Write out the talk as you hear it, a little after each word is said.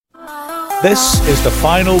This is the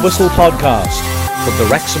Final Whistle podcast from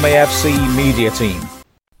the Wrexham AFC media team.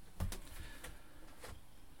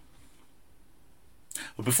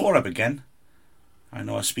 Well, before I begin, I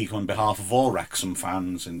know I speak on behalf of all Wrexham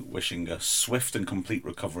fans in wishing a swift and complete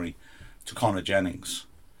recovery to Connor Jennings.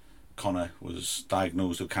 Connor was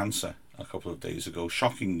diagnosed with cancer a couple of days ago.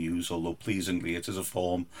 Shocking news, although pleasingly it is a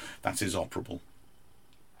form that is operable.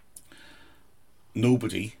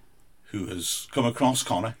 Nobody who has come across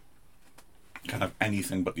Connor can have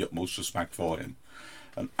anything but the utmost respect for him.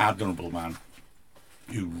 An admirable man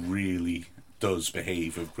who really does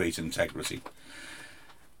behave with great integrity.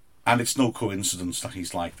 And it's no coincidence that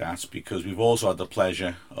he's like that, because we've also had the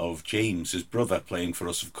pleasure of James, his brother, playing for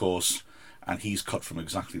us, of course, and he's cut from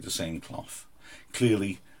exactly the same cloth.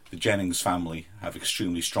 Clearly, the Jennings family have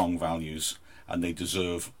extremely strong values, and they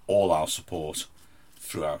deserve all our support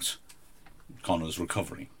throughout Connor's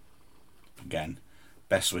recovery. Again,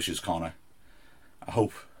 best wishes, Connor. I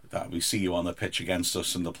hope that we see you on the pitch against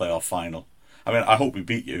us in the playoff final. I mean, I hope we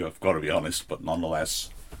beat you, I've got to be honest, but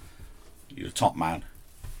nonetheless, you're a top man,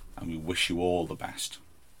 and we wish you all the best.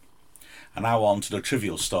 And now on to the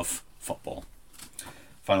trivial stuff, football.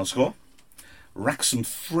 Final score? Wrexham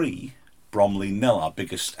 3, Bromley 0, our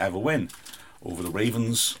biggest ever win over the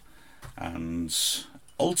Ravens, and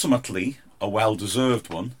ultimately a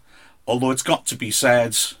well-deserved one, although it's got to be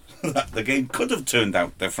said that the game could have turned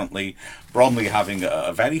out differently. Bromley having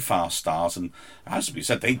a very fast start, and as to be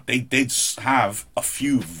said, they did have a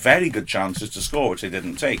few very good chances to score, which they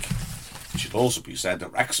didn't take. It should also be said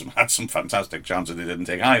that Wrexham had some fantastic chances they didn't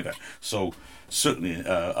take either. So certainly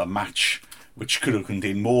a match which could have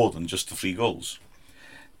contained more than just the 3 goals.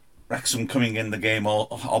 Wrexham coming in the game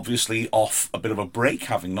obviously off a bit of a break,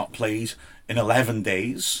 having not played in 11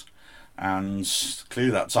 days. And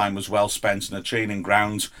clearly that time was well spent in a training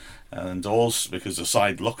ground, and also because the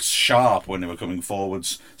side looked sharp when they were coming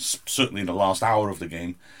forwards, certainly in the last hour of the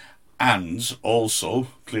game, and also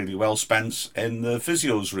clearly well spent in the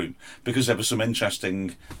physio's room, because there were some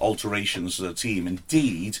interesting alterations to the team.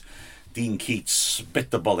 Indeed, Dean Keats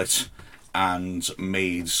bit the bullet and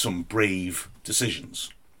made some brave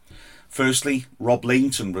decisions. Firstly, Rob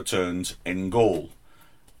Lainton returned in goal.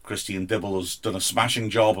 Christian Dibble has done a smashing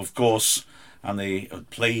job, of course, and they had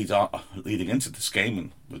played leading into this game,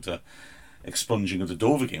 and with the expunging of the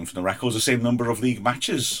Dover game from the records, the same number of league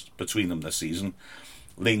matches between them this season.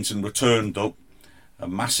 Lainton returned, though, a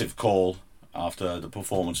massive call after the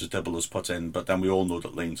performances Dibble has put in, but then we all know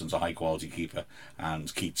that Lainton's a high-quality keeper,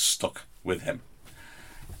 and Keats stuck with him.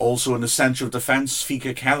 Also in the centre of defence,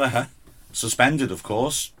 Fika Kelleher, suspended, of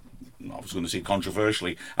course. I was going to say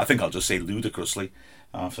controversially, I think I'll just say ludicrously,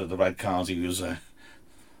 after the red card he was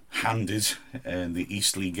handed in the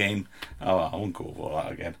Eastleigh game. Oh, I won't go over all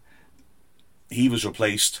that again. He was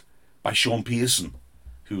replaced by Sean Pearson,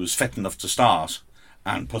 who was fit enough to start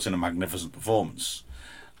and put in a magnificent performance.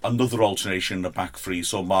 Another alternation in the back three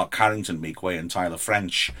saw Mark Carrington make way and Tyler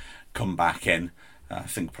French come back in. I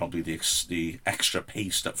think probably the extra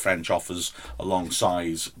pace that French offers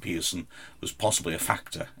alongside Pearson was possibly a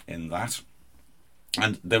factor in that.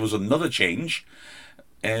 And there was another change.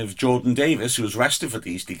 Jordan Davis, who was rested for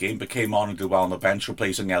the Eastleigh game, but came on and did well on the bench,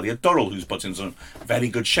 replacing Elliot Durrell, who's put in some very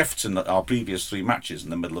good shifts in our previous 3 matches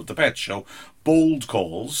in the middle of the pitch. So, bold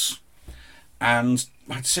calls. And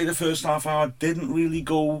I'd say the first half hour didn't really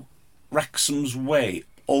go Wrexham's way,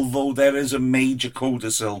 although there is a major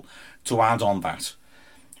codicil to add on that.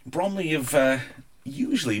 Bromley have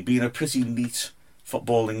usually been a pretty neat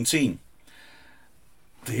footballing team.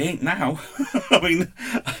 They ain't now. I mean,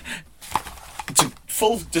 to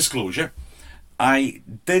full disclosure, I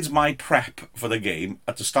did my prep for the game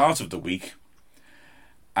at the start of the week.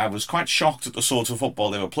 I was quite shocked at the sort of football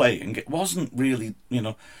they were playing. It wasn't really,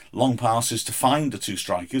 long passes to find the 2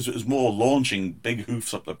 strikers. It was more launching big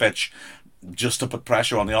hoofs up the pitch just to put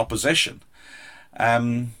pressure on the opposition.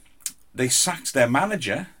 They sacked their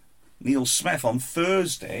manager, Neil Smith, on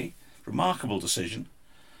Thursday. Remarkable decision.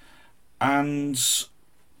 And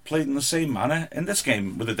played in the same manner in this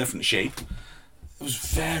game with a different shape. It was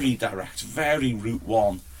very direct, very route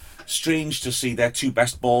one. Strange to see their 2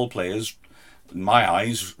 best ball players, in my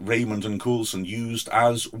eyes, Raymond and Coulson, used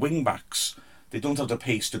as wing-backs. They don't have the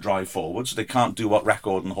pace to drive forwards. They can't do what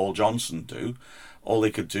Record and Hall Johnson do. All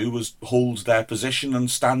they could do was hold their position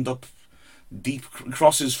and stand up deep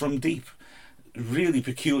crosses from deep. Really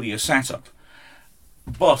peculiar setup.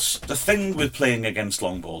 But the thing with playing against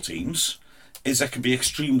long ball teams is it can be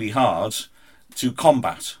extremely hard to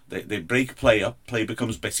combat. They break play up, play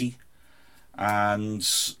becomes bitty, and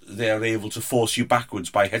they're able to force you backwards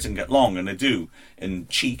by hitting it long, and they do. In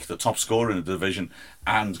Cheek, the top scorer in the division,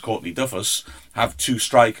 and Courtney Duffus have two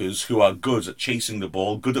strikers who are good at chasing the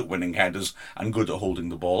ball, good at winning headers, and good at holding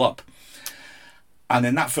the ball up. And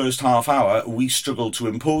in that first half hour, we struggled to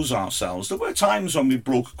impose ourselves. There were times when we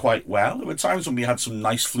broke quite well. There were times when we had some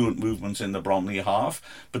nice fluent movement in the Bromley half.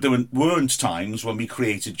 But there weren't times when we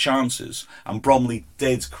created chances. And Bromley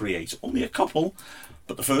did create. Only a couple.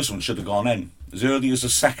 But the first one should have gone in. As early as the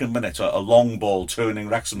second minute, a long ball turning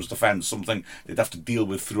Wrexham's defence, something they'd have to deal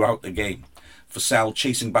with throughout the game. Vassell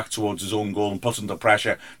chasing back towards his own goal and put under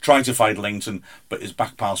pressure, trying to find Langton, but his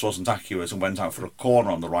back pass wasn't accurate and went out for a corner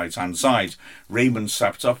on the right-hand side. Raymond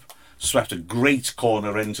stepped up, swept a great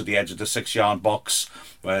corner into the edge of the 6-yard box,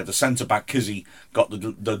 where the centre-back Kizzy got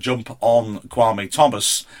the jump on Kwame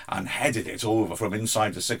Thomas and headed it over from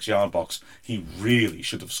inside the 6-yard box. He really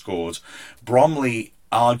should have scored. Bromley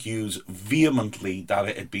argues vehemently that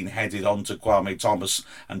it had been headed onto Kwame Thomas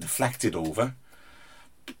and deflected over.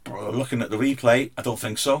 Looking at the replay, I don't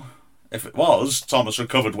think so. If it was, Thomas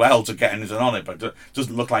recovered well to get anything on it, but it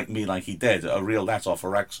doesn't look like he did. A real let-off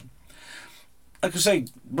for Wrexham. Like I say,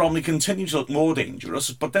 Bromley continued to look more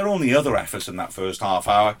dangerous, but their only other effort in that first half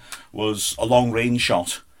hour was a long-range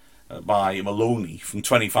shot by Maloney from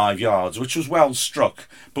 25 yards, which was well struck,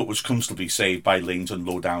 but was comfortably saved by Langton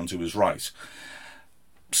low down to his right.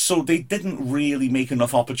 So they didn't really make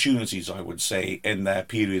enough opportunities, I would say, in their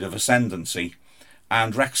period of ascendancy,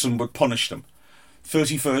 and Wrexham would punish them.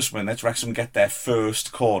 31st minute, Wrexham get their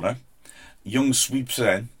first corner. Young sweeps it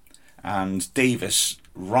in, and Davis,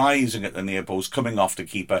 rising at the near post, coming off the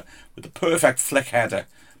keeper with a perfect flick header,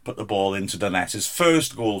 put the ball into the net. His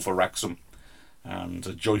first goal for Wrexham, and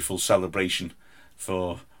a joyful celebration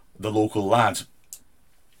for the local lad.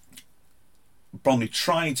 Bromley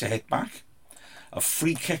tried to hit back. A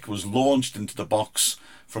free kick was launched into the box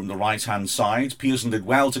from the right-hand side. Pearson did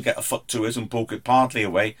well to get a foot to it and poke it partly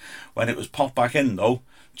away. When it was popped back in, though,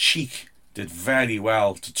 Cheek did very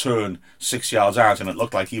well to turn 6 yards out, and it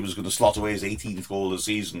looked like he was going to slot away his 18th goal of the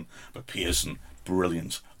season. But Pearson,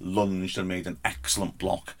 brilliant, lunged and made an excellent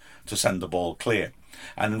block to send the ball clear.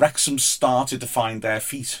 And Wrexham started to find their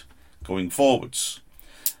feet going forwards.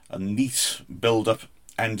 A neat build-up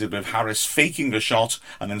ended with Harris faking a shot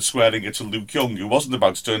and then squaring it to Luke Young, who wasn't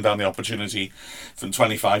about to turn down the opportunity. From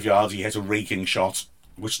 25 yards, he hit a raking shot,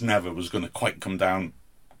 which never was going to quite come down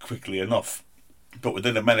quickly enough. But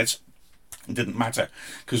within a minute, it didn't matter,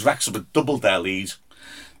 because Wrexham had doubled their lead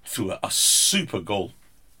through a super goal.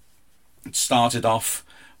 It started off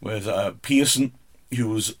with Pearson, who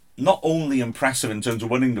was not only impressive in terms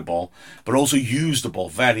of winning the ball, but also used the ball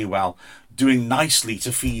very well, doing nicely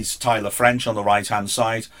to feed Tyler French on the right-hand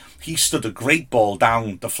side. He stood a great ball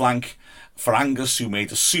down the flank for Angus, who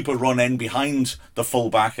made a super run in behind the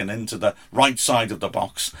fullback and into the right side of the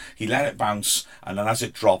box. He let it bounce, and then as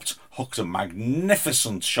it dropped, hooked a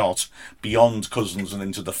magnificent shot beyond Cousins and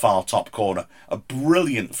into the far top corner. A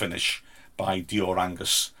brilliant finish by Dior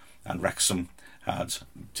Angus, and Wrexham had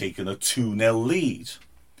taken a 2-0 lead.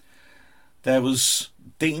 There was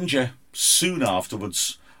danger soon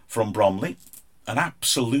afterwards from Bromley, an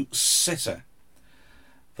absolute sitter.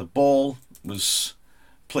 The ball was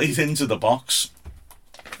played into the box,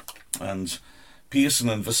 and Pearson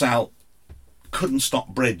and Vassell couldn't stop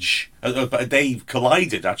Bridge. They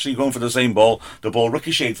collided, actually, going for the same ball. The ball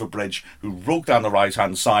ricocheted for Bridge, who broke down the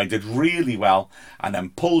right-hand side, did really well, and then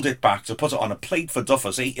pulled it back to put it on a plate for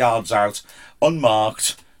Duffus, 8 yards out,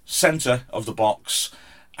 unmarked, centre of the box,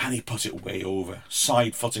 and he put it way over,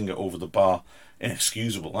 side-footing it over the bar.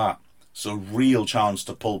 Inexcusable, that. So real chance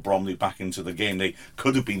to pull Bromley back into the game. They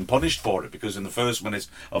could have been punished for it, because in the first minute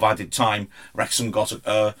of added time, Wrexham got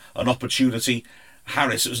an opportunity.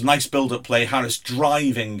 Harris, it was a nice build-up play. Harris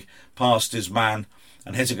driving past his man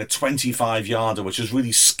and hitting a 25-yarder, which was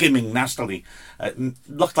really skimming nastily. It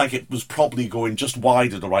looked like it was probably going just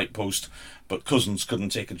wide of the right post, but Cousins couldn't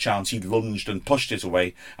take a chance. He lunged and pushed it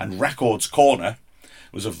away, and Record's corner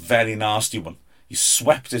was a very nasty one. He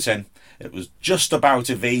swept it in. It was just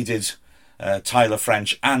about evaded Tyler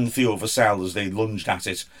French and Theo Vassell as they lunged at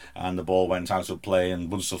it, and the ball went out of play,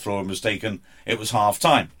 and once the throw-in was taken, it was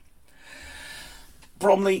half-time.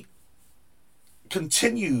 Bromley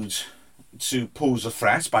continued to pose a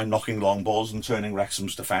threat by knocking long balls and turning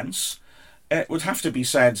Wrexham's defence. It would have to be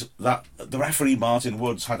said that the referee Martin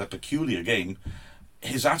Woods had a peculiar game.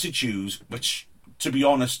 His attitude, which, to be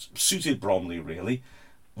honest, suited Bromley really,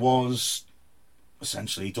 was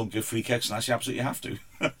essentially don't give free kicks unless you absolutely have to.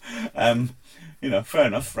 Fair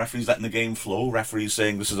enough. Referees letting the game flow. Referees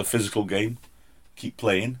saying this is a physical game. Keep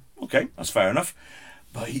playing. Okay, that's fair enough.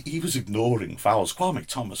 But he was ignoring fouls. Kwame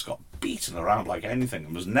Thomas got beaten around like anything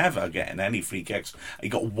and was never getting any free kicks. He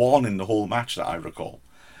got one in the whole match that I recall.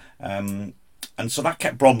 And so that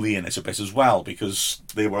kept Bromley in it a bit as well, because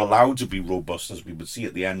they were allowed to be robust, as we would see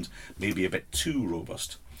at the end, maybe a bit too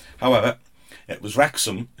robust. However, it was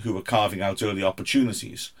Wrexham who were carving out early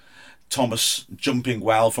opportunities. Thomas jumping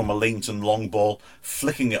well from a Leighton long ball,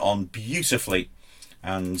 flicking it on beautifully,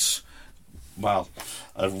 and, well,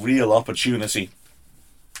 a real opportunity.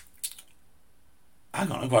 Hang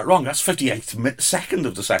on, I'm quite wrong. That's 58th second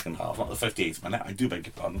of the second half, not the 58th minute. I do beg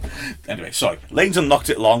your pardon. Anyway, sorry. Leighton knocked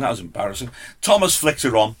it long. That was embarrassing. Thomas flicked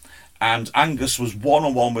it on, and Angus was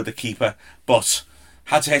one-on-one with the keeper, but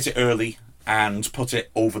had to hit it early and put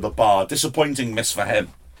it over the bar. Disappointing miss for him.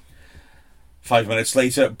 5 minutes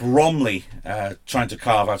later, Bromley trying to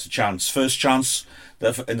carve out a chance. First chance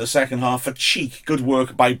in the second half for Cheek. Good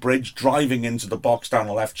work by Bridge, driving into the box down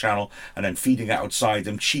the left channel and then feeding it outside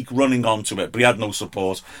him. Cheek running onto it, but he had no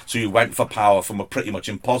support, so he went for power from a pretty much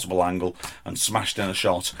impossible angle and smashed in a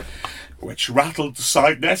shot, which rattled the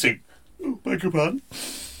side netting. Oh, beg your pardon.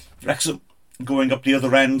 Wrexham going up the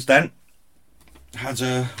other end then had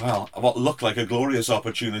what looked like a glorious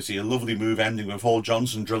opportunity, a lovely move ending with Hall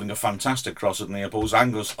Johnson drilling a fantastic cross at the near post.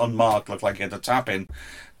 Angus, unmarked, looked like he had a tap in,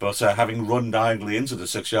 but having run diagonally into the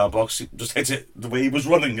 6-yard box, he just hit it the way he was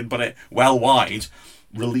running and put it well wide.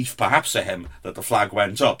 Relief perhaps to him that the flag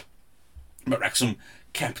went up. But Wrexham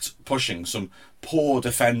kept pushing, some poor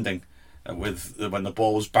defending when the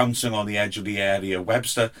ball was bouncing on the edge of the area.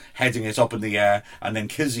 Webster heading it up in the air, and then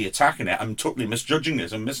Kizzy attacking it and totally misjudging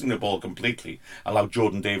it and missing the ball completely. Allowed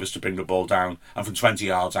Jordan Davis to bring the ball down, and from 20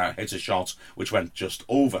 yards out hit a shot which went just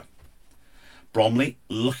over. Bromley,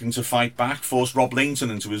 looking to fight back, forced Rob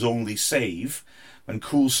Leighton into his only save when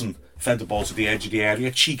Coulson fed the ball to the edge of the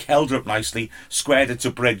area. Cheek held her up nicely, squared it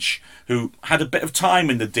to Bridge, who had a bit of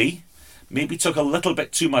time in the D. Maybe took a little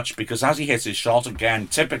bit too much, because as he hit his shot again,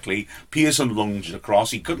 typically Pearson lunged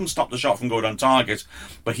across. He couldn't stop the shot from going on target,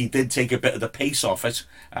 but he did take a bit of the pace off it,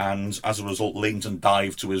 and as a result Leighton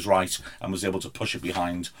dived to his right and was able to push it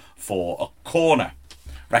behind for a corner.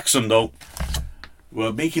 Wrexham, though,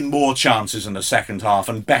 were making more chances in the second half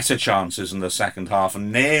and better chances in the second half, and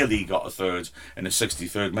nearly got a third in the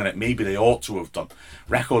 63rd minute. Maybe they ought to have done.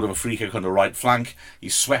 Record of a free kick on the right flank. He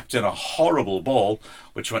swept in a horrible ball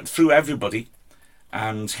which went through everybody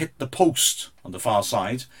and hit the post on the far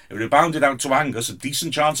side. It rebounded out to Angus, a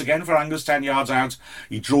decent chance again for Angus, 10 yards out.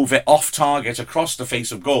 He drove it off target across the face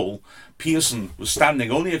of goal. Pearson was standing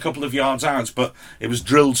only a couple of yards out, but it was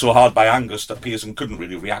drilled so hard by Angus that Pearson couldn't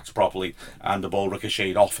really react properly, and the ball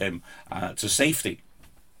ricocheted off him to safety.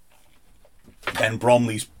 Then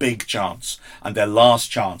Bromley's big chance, and their last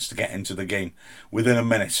chance to get into the game. Within a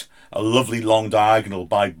minute, a lovely long diagonal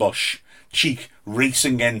by Bush. Cheek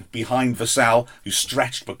racing in behind Vassell, who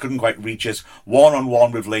stretched but couldn't quite reach it.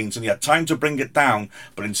 One-on-one with Leighton. He had time to bring it down,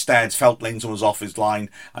 but instead felt Leighton was off his line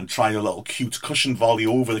and tried a little cute cushion volley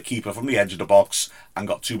over the keeper from the edge of the box and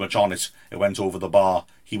got too much on it. It went over the bar.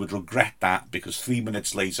 He would regret that, because 3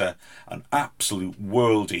 minutes later, an absolute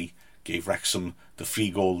worldie gave Wrexham the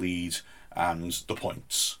 3-goal lead and the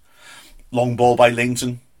points. Long ball by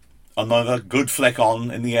Leighton. Another good flick on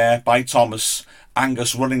in the air by Thomas.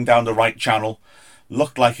 Angus running down the right channel.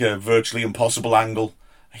 Looked like a virtually impossible angle.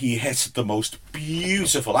 He hit the most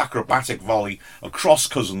beautiful acrobatic volley across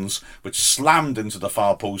Cousins, which slammed into the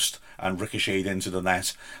far post and ricocheted into the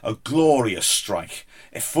net. A glorious strike.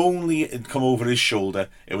 If only it had come over his shoulder,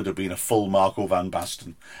 it would have been a full Marco van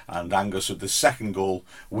Basten. And Angus, with the second goal,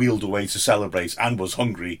 wheeled away to celebrate and was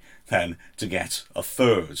hungry then to get a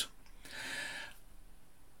third.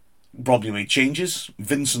 Bromley made changes.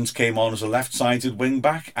 Vincent came on as a left-sided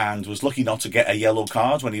wing-back and was lucky not to get a yellow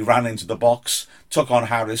card when he ran into the box, took on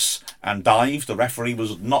Harris and dived. The referee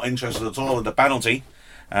was not interested at all in the penalty,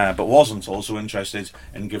 but wasn't also interested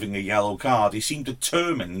in giving a yellow card. He seemed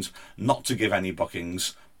determined not to give any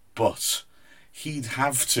bookings, but he'd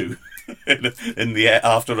have to in the air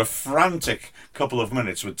after a frantic couple of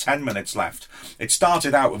minutes with 10 minutes left. It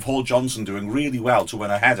started out with Hall Johnson doing really well to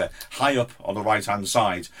win a header high up on the right hand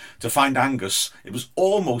side. To find Angus, it was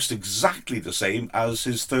almost exactly the same as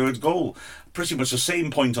his third goal. Pretty much the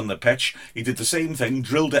same point on the pitch. He did the same thing,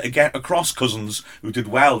 drilled it again across Cousins, who did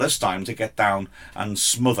well this time to get down and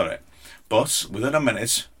smother it. But within a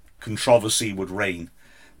minute, controversy would reign.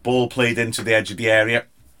 Ball played into the edge of the area.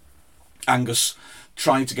 Angus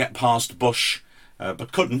tried to get past Bush,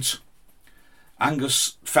 but couldn't.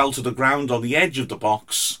 Angus fell to the ground on the edge of the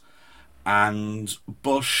box, and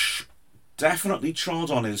Bush definitely trod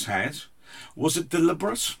on his head. Was it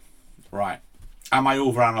deliberate? Right. Am I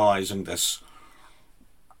overanalyzing this?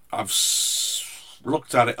 I've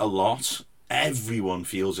looked at it a lot. Everyone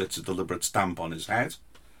feels it's a deliberate stamp on his head.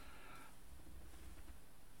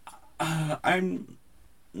 I'm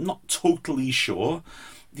not totally sure.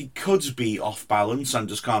 He could be off balance and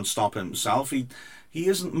just can't stop himself. He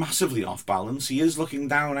isn't massively off balance. He is looking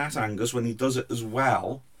down at Angus when he does it as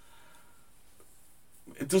well.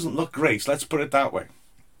 It doesn't look great, let's put it that way.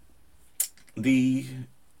 The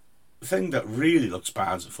thing that really looks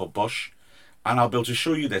bad for Bush, and I'll be able to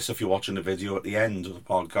show you this if you're watching the video at the end of the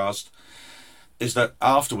podcast, is that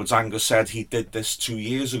afterwards Angus said he did this 2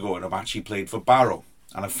 years ago in a match he played for Barrow,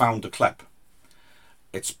 and I found the clip.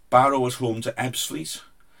 It's Barrow at home to Ebbsfleet,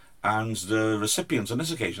 and the recipient on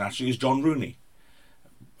this occasion actually is John Rooney.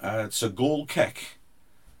 It's a goal kick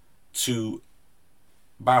to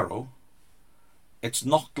Barrow. It's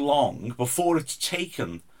knocked long. Before it's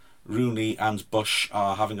taken, Rooney and Bush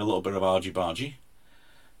are having a little bit of argy-bargy.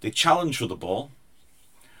 They challenge for the ball.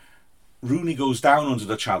 Rooney goes down under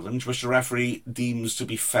the challenge, which the referee deems to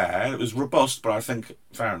be fair. It was robust, but I think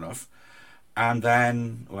fair enough. And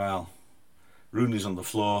then, well, Rooney's on the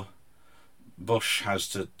floor. Bush has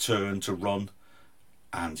to turn to run,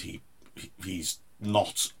 and he's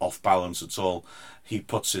not off balance at all. He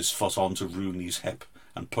puts his foot onto Rooney's hip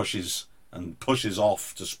and pushes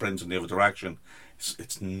off to sprint in the other direction.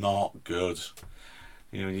 It's not good.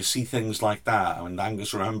 You know, you see things like that. I mean,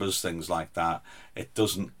 Angus remembers things like that. It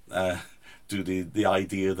doesn't do the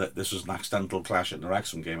idea that this was an accidental clash at the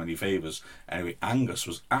Wrexham game any favours. Anyway, Angus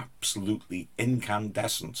was absolutely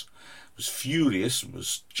incandescent. Was furious,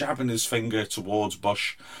 was jabbing his finger towards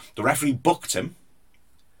Bush. The referee booked him,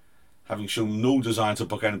 having shown no desire to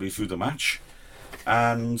book anybody through the match,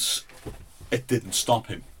 and it didn't stop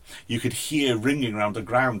him. You could hear ringing around the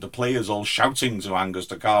ground, the players all shouting to Angus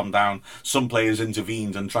to calm down. Some players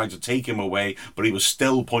intervened and tried to take him away, but he was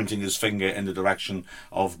still pointing his finger in the direction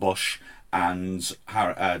of Bush, and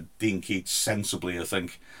Dean Keats sensibly, I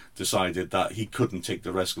think, decided that he couldn't take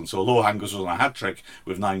the risk, and so although Angus was on a hat-trick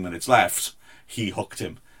with 9 minutes left, he hooked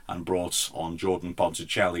him and brought on Jordan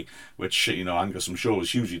Ponticelli, which, you know, Angus, I'm sure,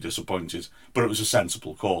 was hugely disappointed, but it was a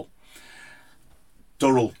sensible call.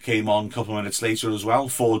 Durrell came on a couple of minutes later as well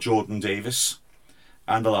for Jordan Davis,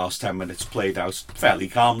 and the last 10 minutes played out fairly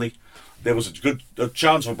calmly. There was a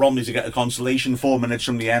chance for Bromley to get a consolation 4 minutes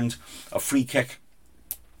from the end. A free kick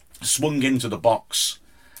swung into the box,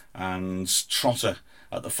 and Trotter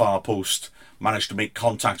at the far post managed to make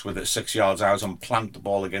contact with it 6 yards out and plant the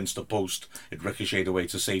ball against the post. It ricocheted away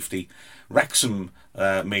to safety. Wrexham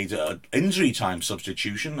made an injury time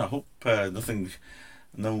substitution. I hope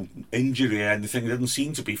no injury or anything. It didn't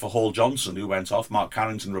seem to be for Hall Johnson, who went off. Mark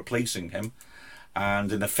Carrington replacing him.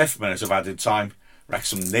 And in the 5th minute of added time,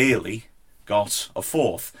 Wrexham nearly got a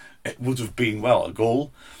fourth. It would have been, well, a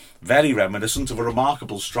goal very reminiscent of a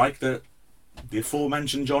remarkable strike that the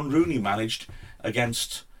aforementioned John Rooney managed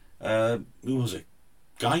against, who was it?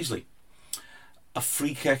 Guiseley. A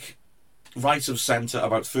free kick right of centre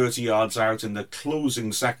about 30 yards out in the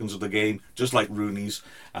closing seconds of the game, just like Rooney's.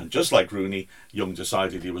 And just like Rooney, Young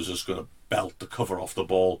decided he was just going to belt the cover off the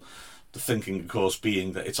ball. The thinking, of course,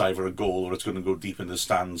 being that it's either a goal or it's going to go deep in the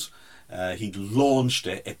stands. He launched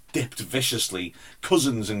it. It dipped viciously.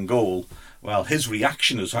 Cousins in goal. Well, his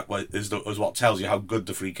reaction is what tells you how good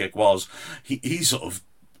the free kick was. He sort of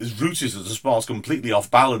is rooted at the spot, completely off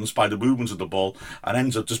balance by the movement of the ball, and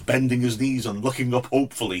ends up just bending his knees and looking up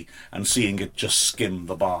hopefully and seeing it just skim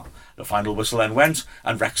the bar. The final whistle then went,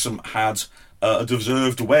 and Wrexham had a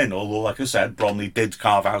deserved win, although, like I said, Bromley did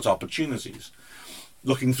carve out opportunities.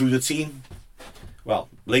 Looking through the team, well,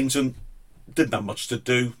 Langton didn't have much to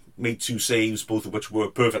do, made 2 saves, both of which were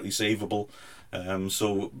perfectly savable.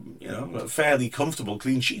 So, you know, a fairly comfortable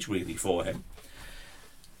clean sheet really for him.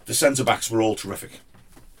 The centre-backs were all terrific.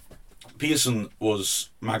 Pearson was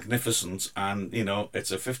magnificent, and, you know,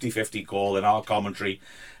 it's a 50-50 call in our commentary.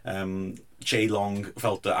 Che Long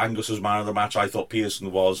felt that Angus was man of the match. I thought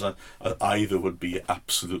Pearson was. Either would be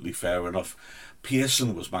absolutely fair enough.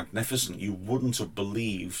 Pearson was magnificent. You wouldn't have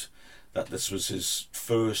believed that this was his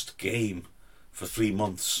first game for 3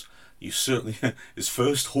 months. His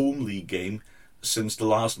first home league game since the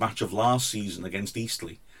last match of last season against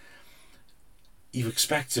Eastleigh. You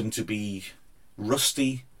expect him to be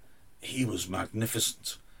rusty. He was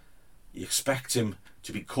magnificent. You expect him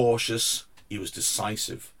to be cautious. He was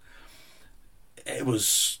decisive. It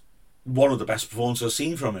was one of the best performances I've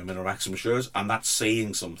seen from him in a Wrexham shirt, and that's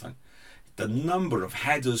saying something. The number of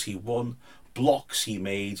headers he won, blocks he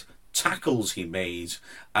made, tackles he made,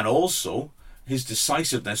 and also his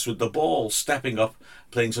decisiveness with the ball, stepping up,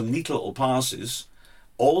 playing some neat little passes,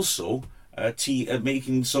 also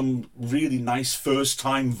making some really nice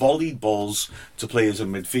first-time volleyed balls to players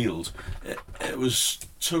in midfield. It was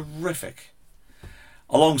terrific.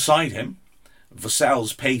 Alongside him,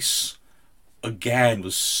 Vassell's pace again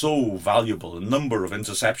was so valuable. A number of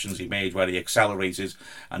interceptions he made where he accelerated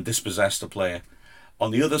and dispossessed a player.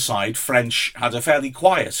 On the other side, French had a fairly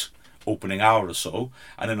quiet opening hour or so,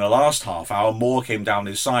 and in the last half hour Moore came down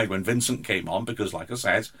his side when Vincent came on, because like I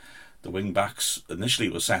said, the wing backs initially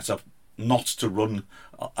were set up not to run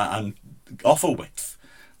and offer width.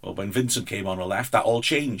 Well, when Vincent came on the left, that all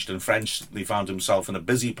changed, and French suddenly found himself in a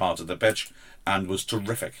busy part of the pitch and was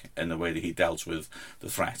terrific in the way that he dealt with the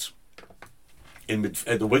threat. In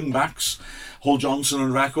the wing backs, Hull Johnson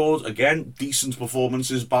and Record, again, decent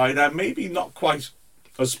performances by them, maybe not quite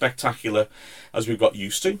as spectacular as we got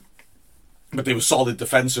used to, but they were solid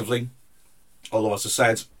defensively. Although, as I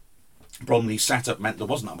said, Bromley's setup meant there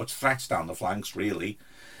wasn't that much threat down the flanks, really.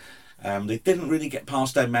 They didn't really get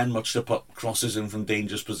past their men much to put crosses in from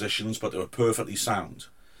dangerous positions, but they were perfectly sound.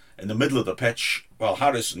 In the middle of the pitch, well,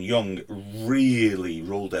 Harris and Young really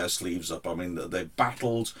rolled their sleeves up. I mean, they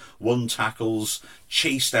battled, won tackles,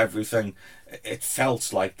 chased everything. It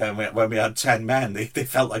felt like them when we had 10 men, they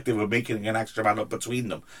felt like they were making an extra man up between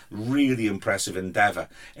them. Really impressive endeavour.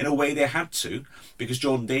 In a way they had to, because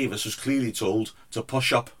Jordan Davis was clearly told to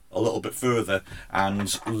push up a little bit further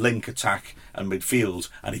and link attack and midfield,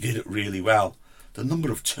 and he did it really well. The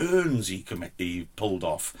number of turns he pulled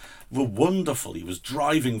off were wonderful. He was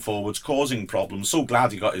driving forwards, causing problems. So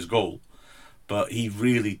glad he got his goal, but he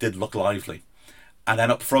really did look lively. And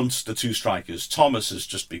then up front, the two strikers. Thomas has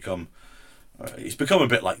just become he's become a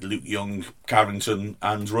bit like Luke Young, Carrington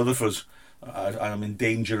and Rutherford. I'm in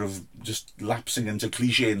danger of just lapsing into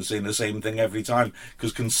cliche and saying the same thing every time,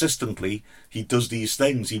 because consistently he does these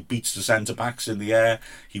things. He beats the centre-backs in the air,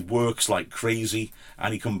 he works like crazy,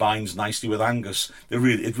 and he combines nicely with Angus. It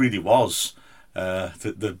really was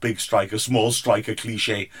the big striker, small striker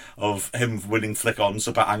cliche of him winning flick-ons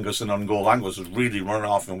to put Angus in on goal. Angus was really running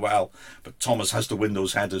off and well, but Thomas has to win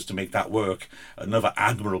those headers to make that work. Another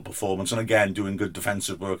admirable performance, and again doing good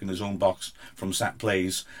defensive work in his own box from set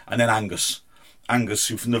plays. And then Angus,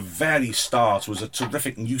 who from the very start was a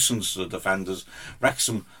terrific nuisance to the defenders.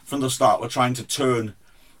 Wrexham from the start were trying to turn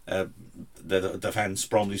the defence,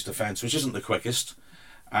 Bromley's defence, which isn't the quickest,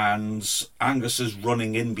 and Angus's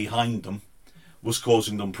running in behind them was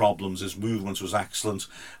causing them problems. His movement was excellent.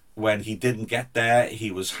 When he didn't get there, he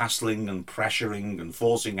was hassling and pressuring and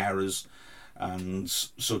forcing errors, and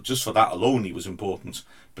so just for that alone he was important.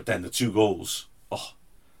 But then the two goals,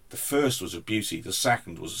 the first was a beauty, the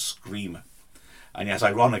second was a screamer. And yet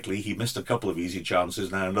ironically he missed a couple of easy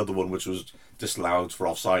chances, and then another one which was disallowed for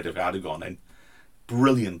offside if it had gone in.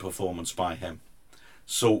 Brilliant performance by him.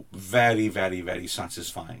 So very, very, very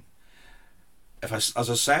satisfying. As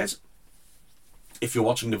I said, if you're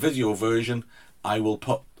watching the video version, I will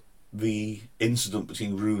put the incident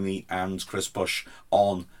between Rooney and Chris Bush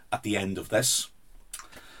on at the end of this.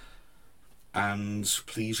 And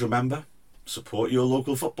please remember, support your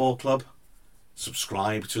local football club.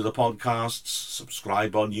 Subscribe to the podcasts,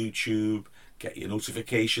 subscribe on YouTube, get your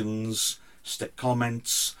notifications, stick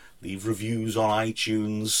comments, leave reviews on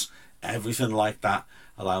iTunes. Everything like that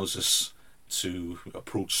allows us to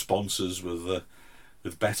approach sponsors with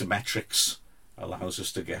better metrics. Allows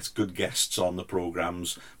us to get good guests on the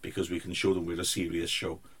programmes, because we can show them we're a serious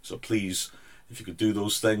show. So please, if you could do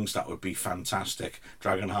those things, that would be fantastic.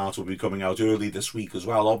 Dragonheart will be coming out early this week as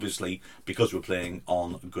well, obviously, because we're playing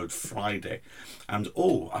on Good Friday. And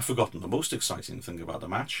I've forgotten the most exciting thing about the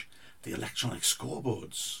match: the electronic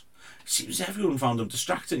scoreboards. It seems everyone found them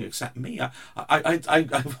distracting except me.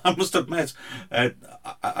 I must admit,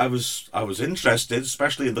 I was interested,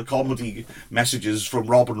 especially in the comedy messages from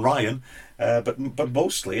Rob and Ryan, but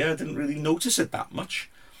mostly I didn't really notice it that much.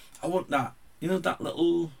 I want that, that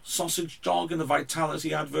little sausage dog in the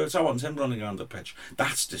Vitality advert. I want him running around the pitch.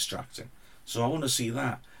 That's distracting. So I want to see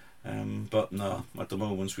that. But no, at the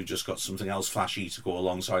moment we've just got something else flashy to go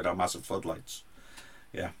alongside our massive floodlights.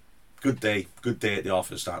 Yeah. Good day at the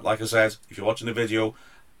office. That, like I said, if you're watching the video,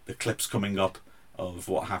 the clip's coming up of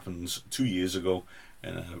what happened 2 years ago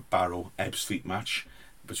in a Barrow Ebbsfleet match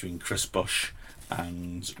between Chris Bush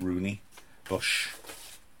and Rooney. Bush,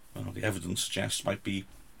 the evidence suggests, might be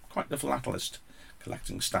quite the philatelist,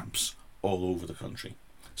 collecting stamps all over the country.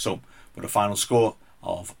 So, with a final score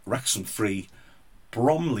of Wrexham 3,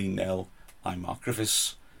 Bromley 0, I'm Mark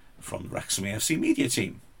Griffiths from the Wrexham AFC media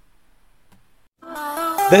team.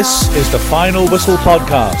 This is the Final Whistle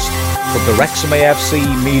podcast from the Wrexham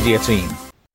AFC media team.